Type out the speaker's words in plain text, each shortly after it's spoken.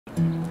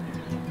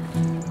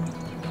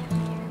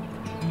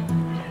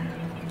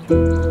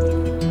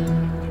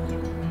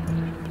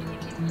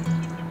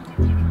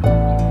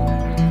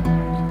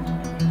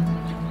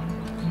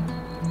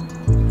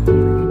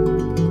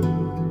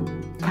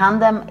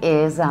Tandem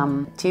is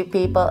two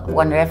people,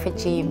 one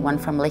refugee, one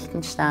from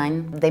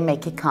Liechtenstein. They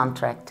make a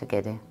contract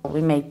together.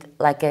 We made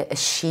like a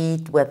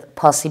sheet with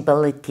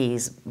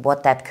possibilities,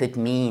 what that could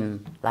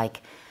mean.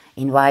 Like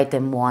invite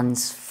them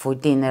once for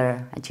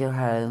dinner at your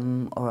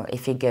home, or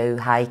if you go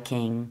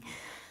hiking,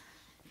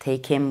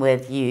 take him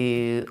with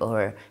you,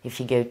 or if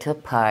you go to a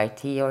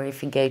party, or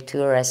if you go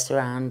to a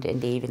restaurant in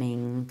the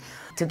evening,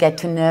 to get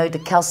to know the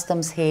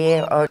customs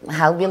here or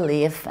how we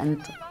live,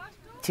 and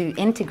to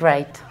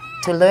integrate,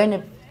 to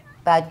learn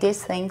about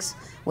these things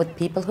with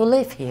people who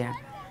live here.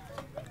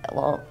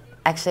 Well,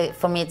 actually,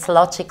 for me, it's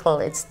logical.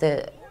 It's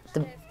the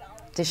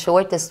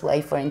shortest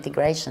way for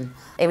integration.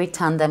 Every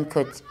tandem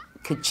could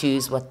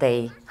choose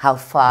how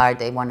far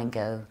they want to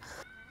go.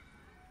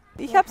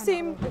 Ich habe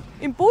sie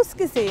im Bus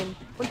gesehen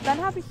und dann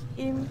habe ich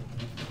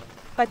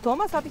bei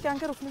Thomas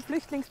angerufen im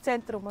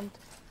Flüchtlingszentrum und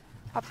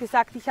habe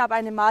gesagt, ich habe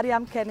eine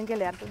Mariam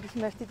kennengelernt und ich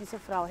möchte dieser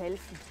Frau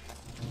helfen.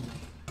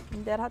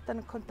 Und der hat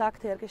dann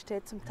Kontakt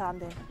hergestellt zum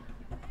Tandem.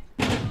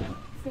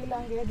 Wie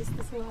lange ist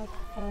das überhaupt?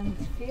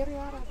 4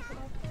 Jahre?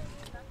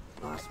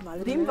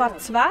 Rim war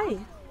 2.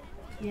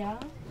 Ja,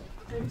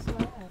 Rim 2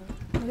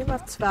 Jahre. Rim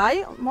war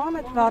 2 und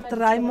Mohammed war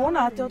 3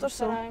 Monate oder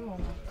so. 3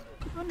 Monate.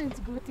 Und es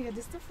ist gut, hier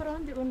ist die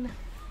Freunde und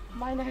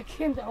meine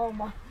Kinder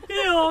Oma.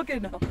 Ja,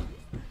 genau.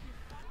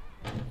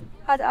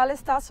 Hat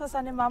alles das, was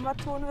eine Mama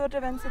tun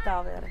würde, wenn sie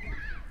da wäre.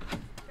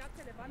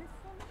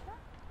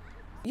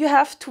 You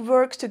have to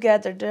work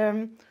together.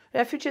 The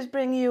refugees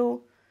bring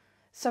you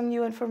some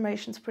new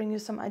information, bring you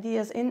some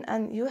ideas in,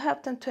 and you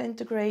help them to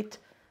integrate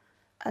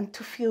and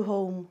to feel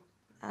home.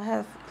 I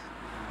have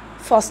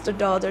foster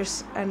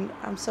daughters, and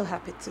I'm so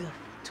happy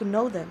to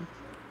know them.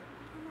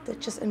 They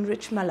just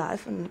enrich my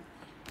life, and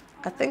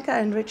I think I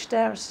enrich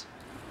theirs.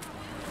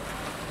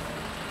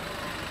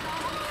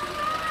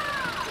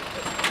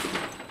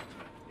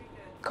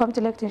 Kom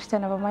to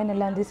Liechtenstein, aber mein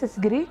Land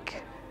ist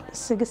Greek.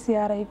 6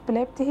 Jahre ich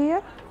lebte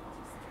hier.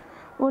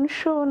 Und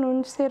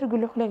schon sehr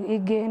glücklich.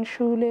 Ich gehe in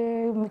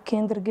Schule, meine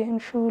Kinder gehen in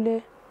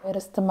Schule. Das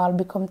erste Mal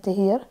bekommt ihr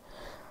hier.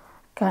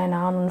 Keine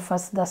Ahnung,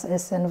 was das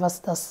Essen,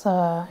 was das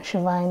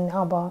Schwein.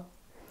 Aber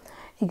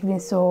ich bin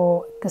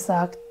so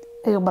gesagt,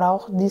 ich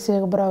brauche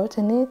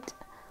nicht.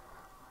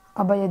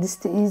 Aber jetzt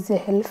ist easy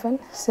helfen.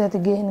 Sie hat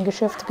gehen im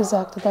Geschäft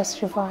gesagt, das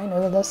Schwein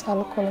oder das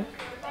Alkohol.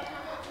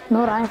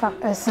 Nur einfach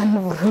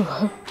essen.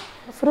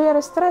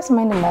 Früher Stress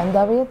mein Land,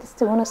 aber jetzt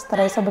ist ohne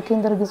Stress. Aber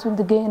Kinder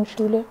gesund gehen in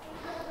Schule.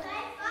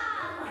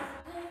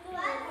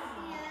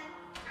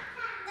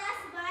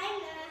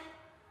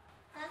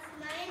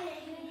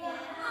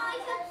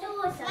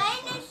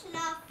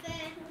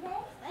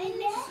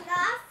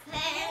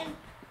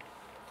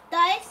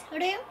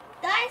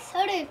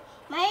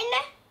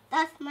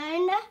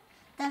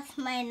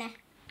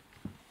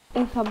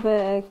 Ich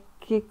habe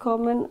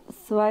gekommen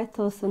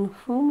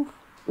 2005,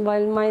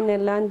 weil mein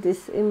Land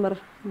ist immer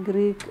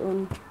Krieg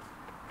und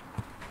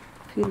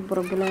viel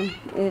Problem.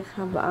 Ich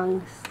habe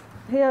Angst.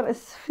 Hier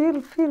ist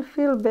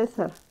viel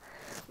besser,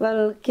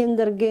 weil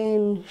Kinder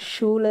gehen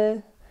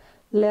Schule,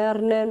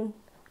 lernen,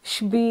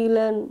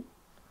 spielen.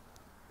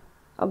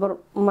 Aber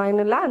mein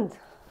Land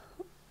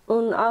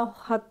und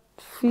auch hat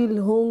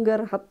viel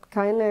Hunger, hat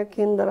keine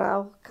Kinder,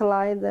 auch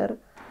Kleider.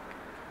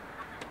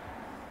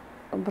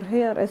 Aber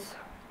hier ist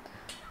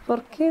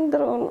für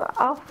Kinder und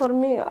auch für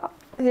mich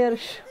hier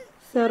ist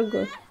sehr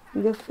gut.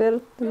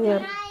 Gefällt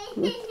mir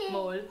gut.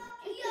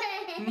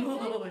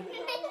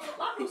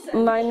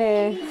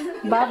 Meine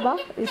Papa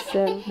ist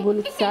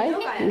Polizei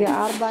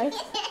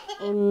gearbeitet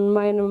und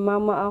meine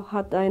Mama auch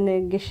hat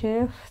ein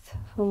Geschäft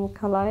von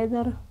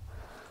Kleider.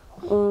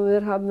 Und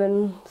wir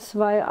haben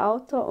 2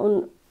 Autos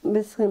und ein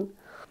bisschen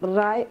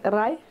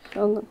reich.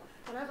 Und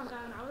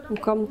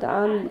kommt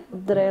an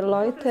 3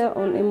 Leute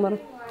und immer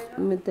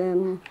mit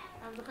den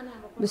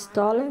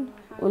Pistolen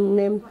und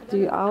nimmt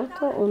die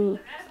Auto. Und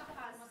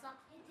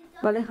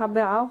weil ich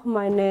habe auch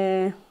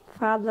meinen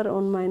Vater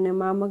und meine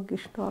Mama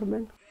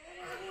gestorben.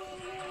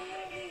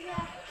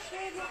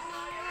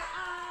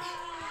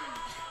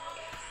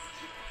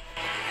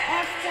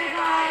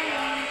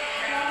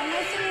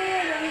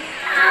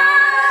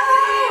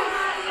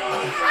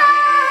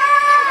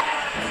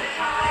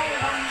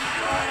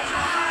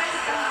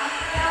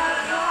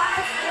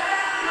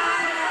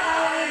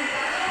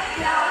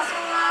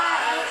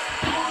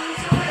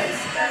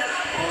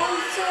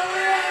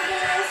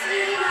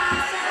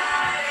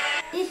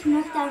 Ich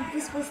möchte ein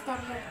Fußballstar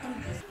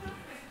werden.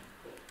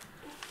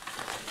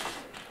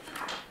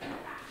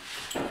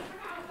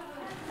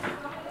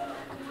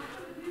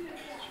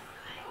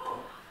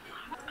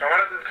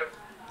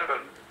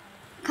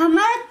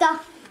 Kamerata.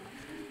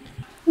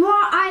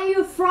 Where are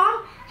you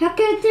from?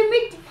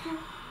 Hakatimit.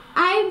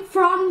 I'm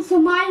from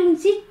Somalian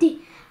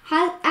City.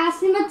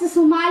 Asimat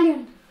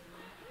Somalian.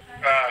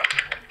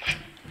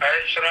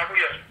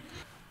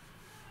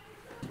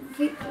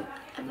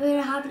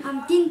 Wir haben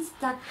am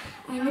Dienstag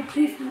eine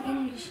Prüfung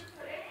Englisch.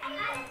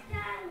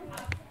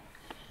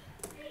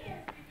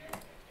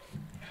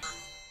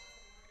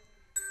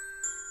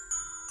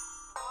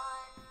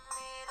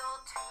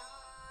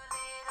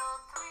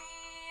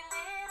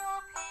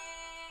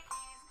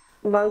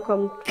 wann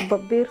kommt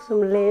Papier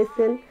zum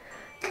Lesen.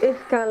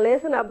 Ich kann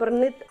lesen, aber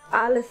nicht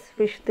alles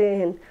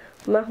verstehen.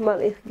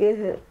 Manchmal ich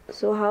gehe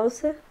zu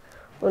Hause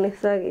und ich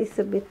sage,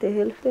 Issa, bitte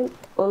helfen.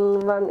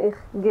 Und wenn ich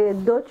gehe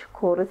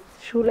Deutschkurs,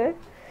 Schule,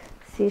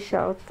 sie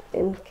schaut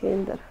in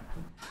Kinder.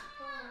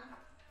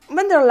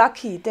 When they're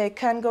lucky, they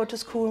can go to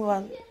school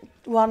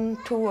one,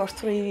 2 or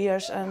 3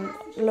 years and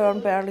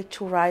learn barely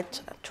to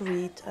write, to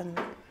read, and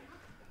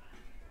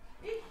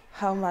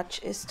how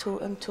much is 2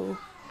 and 2.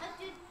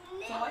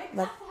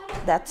 But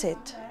that's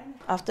it.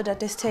 After that,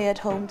 they stay at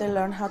home. They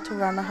learn how to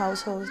run a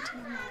household.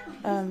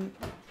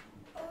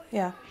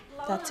 Yeah,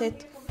 that's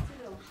it.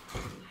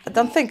 I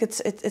don't think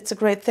it's a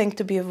great thing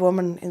to be a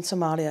woman in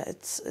Somalia.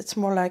 It's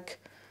more like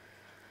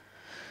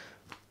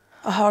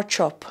a hard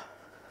job.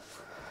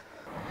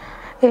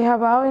 Ich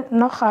habe auch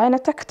noch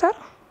eine Tochter,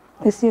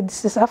 das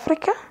ist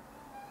Afrika.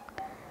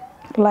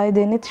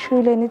 Leider nicht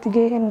Schule, nicht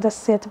gehen,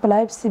 das jetzt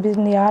bleibt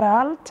 7 Jahre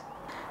alt.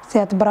 Sie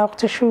hat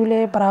braucht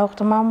Schule, braucht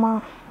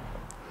Mama.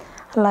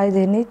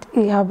 Leider nicht.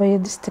 Ich habe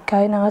jetzt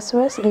keine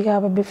Ausweis. Ich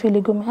habe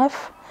Befehligung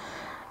F.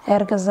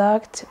 Er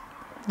gesagt,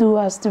 du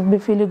hast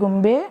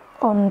Befehligung B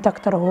und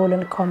Doktor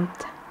holen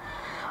kommt.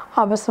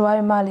 Aber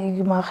zweimal ich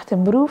gemacht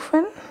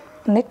Berufen,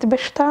 nicht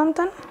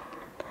bestanden.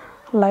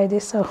 Leider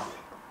so.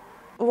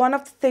 One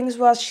of the things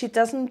was she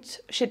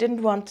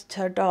didn't want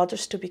her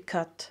daughters to be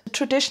cut. The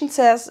tradition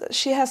says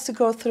she has to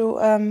go through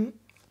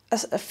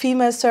a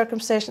female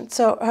circumcision,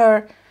 so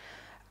her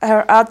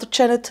outer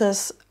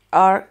genitals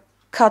are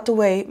cut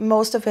away,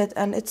 most of it,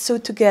 and it's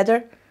sewed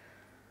together.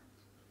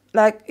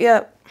 Like,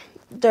 yeah,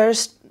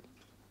 there's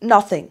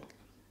nothing.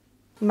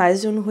 My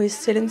son, who is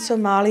still in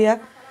Somalia,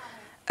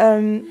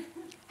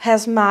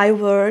 has my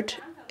word.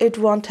 It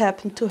won't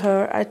happen to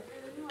her. I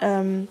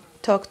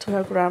talked to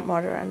her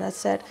grandmother and I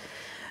said,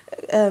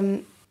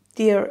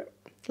 dear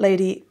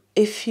lady,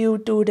 if you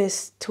do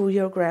this to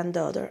your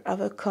granddaughter, I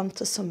will come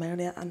to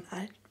Somalia and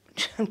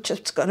I'm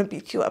just gonna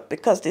beat you up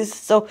because this is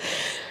so.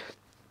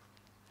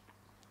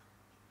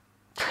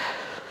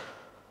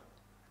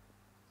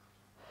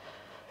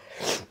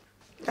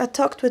 I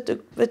talked with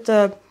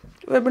the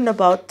women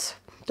about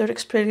their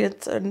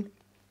experience and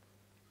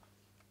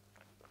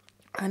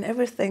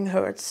everything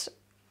hurts.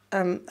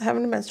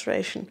 Having a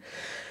menstruation,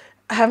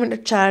 having a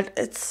child,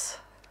 it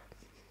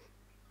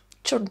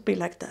shouldn't be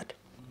like that.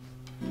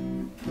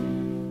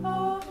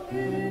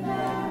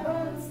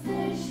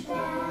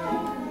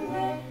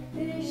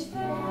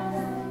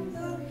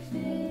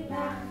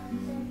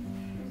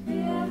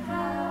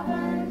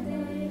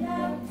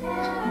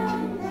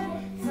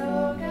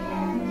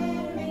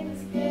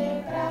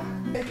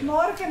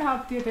 Morgen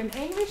habt ihr den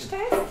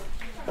Englisch-Test,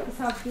 das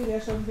habt ihr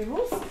ja schon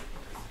gewusst.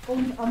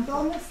 Und am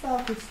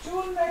Donnerstag ist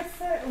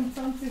Schulmesse und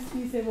sonst ist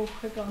diese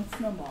Woche ganz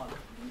normal.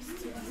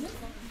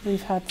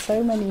 We've had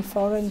so many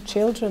foreign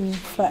children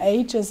for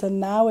ages and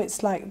now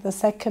it's like the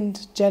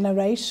second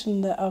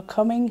generation that are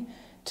coming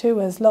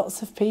to us.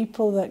 Lots of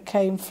people that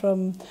came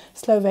from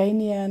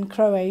Slovenia and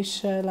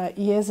Croatia like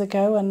years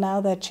ago and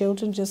now their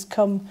children just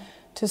come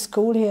to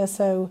school here.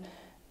 So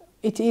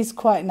it is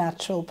quite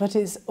natural, but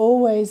it's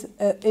always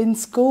in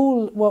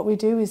school what we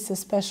do is a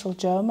special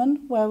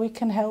German where we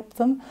can help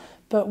them.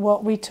 But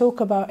what we talk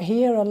about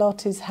here a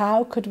lot is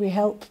how could we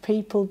help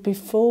people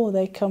before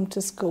they come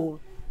to school.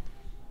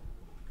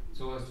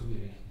 So hast du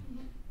gerechnet.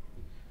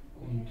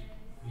 Und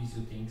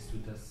wieso denkst du,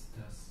 dass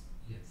das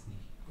jetzt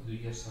nicht? Also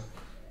ihr sagt,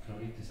 Frau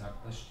Ritte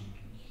sagt, das stimmt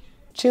nicht.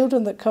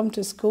 Children that come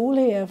to school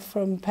here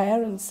from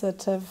parents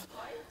that have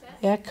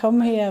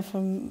come here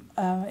from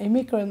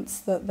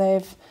immigrants that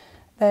they've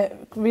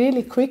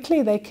really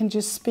quickly they can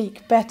just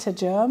speak better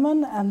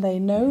German and they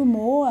know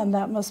more, and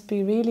that must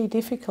be really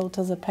difficult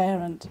as a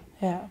parent.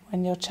 Yeah,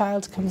 when your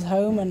child comes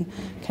home and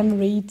can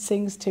read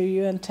things to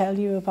you and tell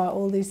you about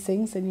all these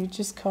things and you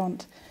just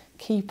can't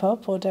keep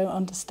up or don't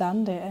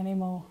understand it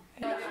anymore.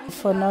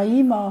 For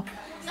Naima,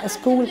 a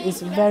school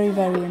is very,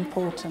 very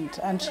important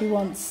and she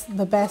wants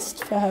the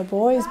best for her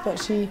boys,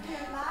 but she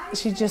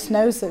just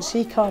knows that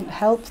she can't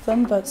help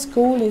them, but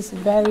school is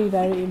very,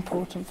 very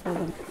important for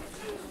them.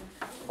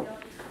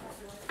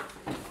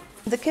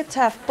 The kids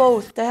have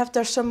both. They have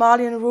their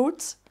Somalian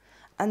roots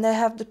and they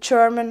have the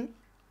German,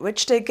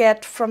 which they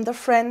get from their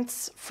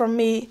friends, from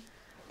me,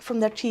 from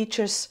their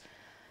teachers.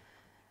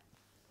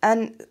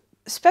 And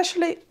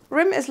especially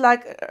Rim is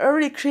like a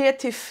really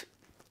creative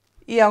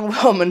young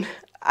woman.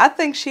 I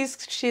think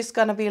she's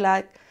gonna be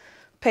like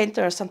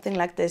painter or something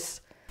like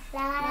this. La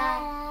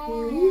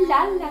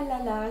la la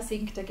la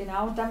singt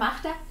genau und da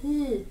macht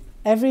L.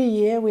 Every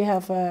year we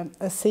have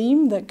a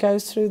theme that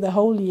goes through the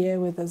whole year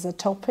with as a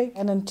topic.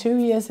 And then 2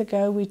 years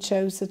ago we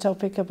chose the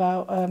topic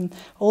about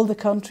all the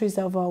countries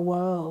of our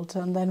world.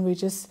 And then we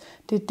just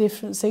did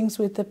different things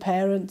with the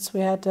parents. We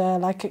had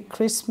like at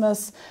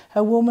Christmas,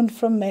 a woman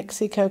from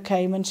Mexico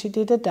came and she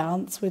did a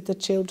dance with the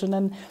children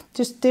and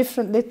just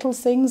different little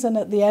things. And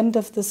at the end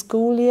of the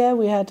school year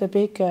we had a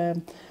big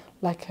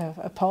like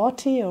a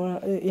party or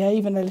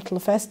even a little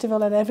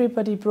festival, and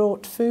everybody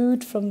brought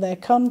food from their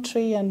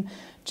country and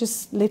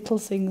Just little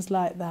things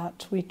like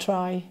that we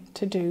try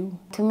to do.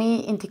 To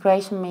me,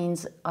 integration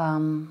means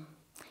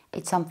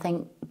it's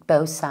something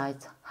both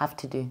sides have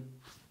to do.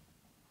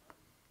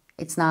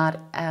 It's not,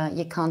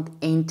 you can't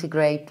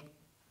integrate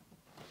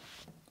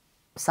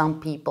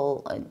some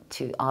people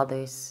to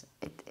others.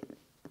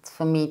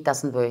 For me, it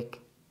doesn't work.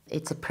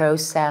 It's a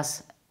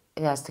process.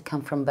 It has to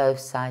come from both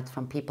sides,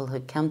 from people who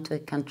come to a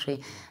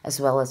country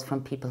as well as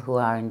from people who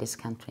are in this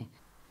country.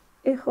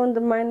 Ich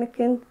und meine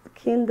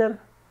Kinder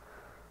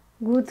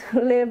gut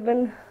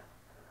leben,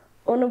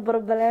 ohne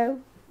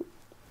Problem,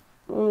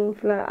 und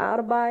vielleicht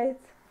Arbeit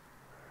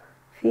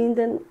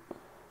finden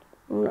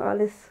und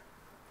alles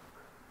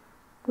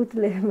gut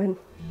leben.